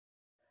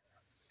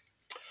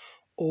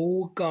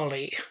Oh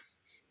Golly,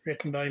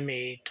 written by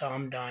me,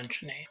 Tom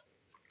Dontigny.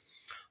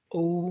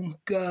 Oh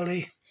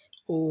golly,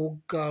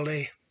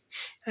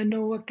 I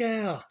know a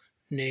gal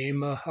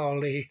named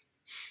Holly.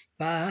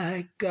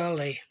 By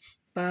golly,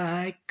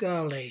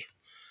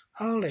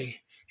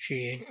 Holly, she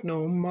ain't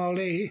no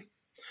Molly.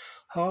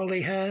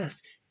 Holly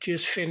has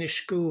just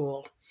finished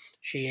school.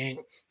 She ain't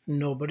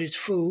nobody's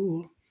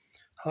fool.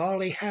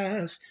 Holly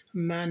has a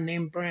man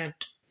named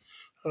Brent.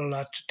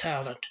 Lots of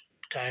talent,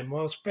 time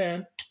well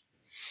spent.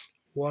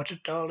 What a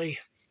dolly,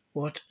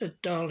 what a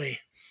dolly.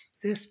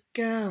 This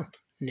gal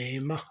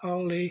named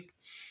Holly.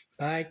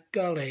 By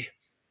golly,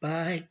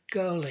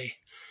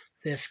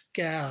 this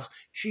gal,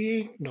 she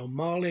ain't no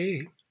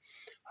Molly.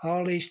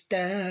 Holly's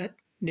dad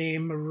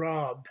named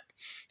Rob,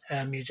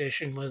 a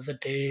musician with a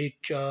day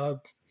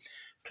job.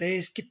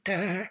 Plays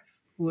guitar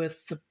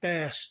with the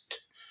best.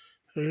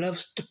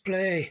 Loves to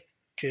play,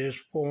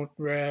 just won't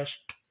rest.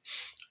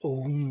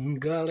 Oh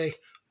golly,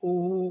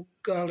 oh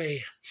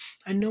golly,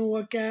 I know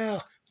a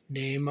gal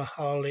named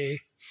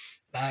Holly.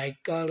 By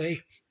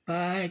golly,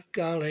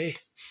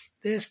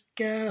 this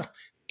gal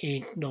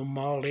ain't no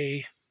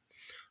Molly.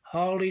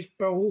 Holly's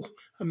bro,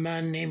 a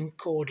man named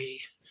Cody.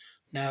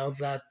 Now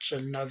that's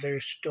another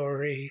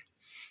story.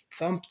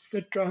 Thumps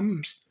the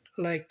drums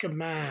like a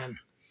man.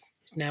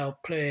 He's now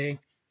playing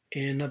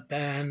in a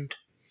band.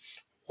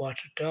 What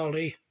a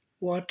dolly,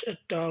 what a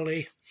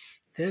dolly.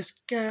 This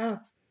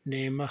gal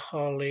named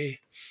Holly.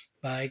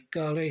 By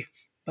golly,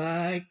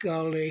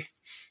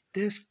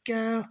 this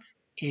gal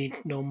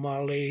ain't no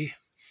Molly.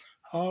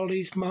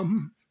 Holly's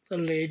mum, the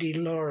Lady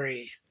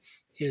Laurie,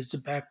 is the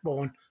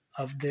backbone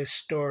of this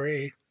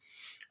story.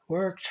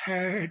 Works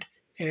hard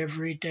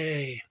every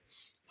day,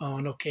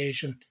 on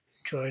occasion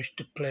enjoys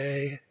to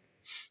play.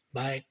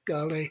 By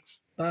golly,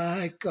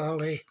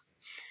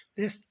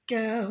 this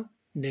gal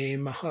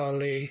named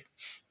Holly.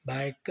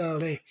 By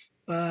golly,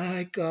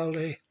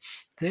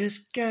 this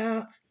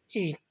gal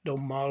ain't no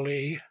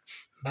Molly.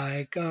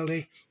 By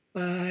golly,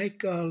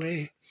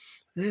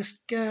 this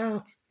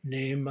gal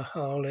named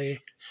Holly.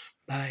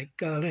 By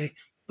golly,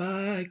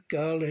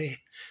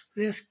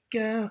 this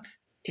gal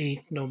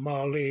ain't no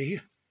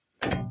Molly.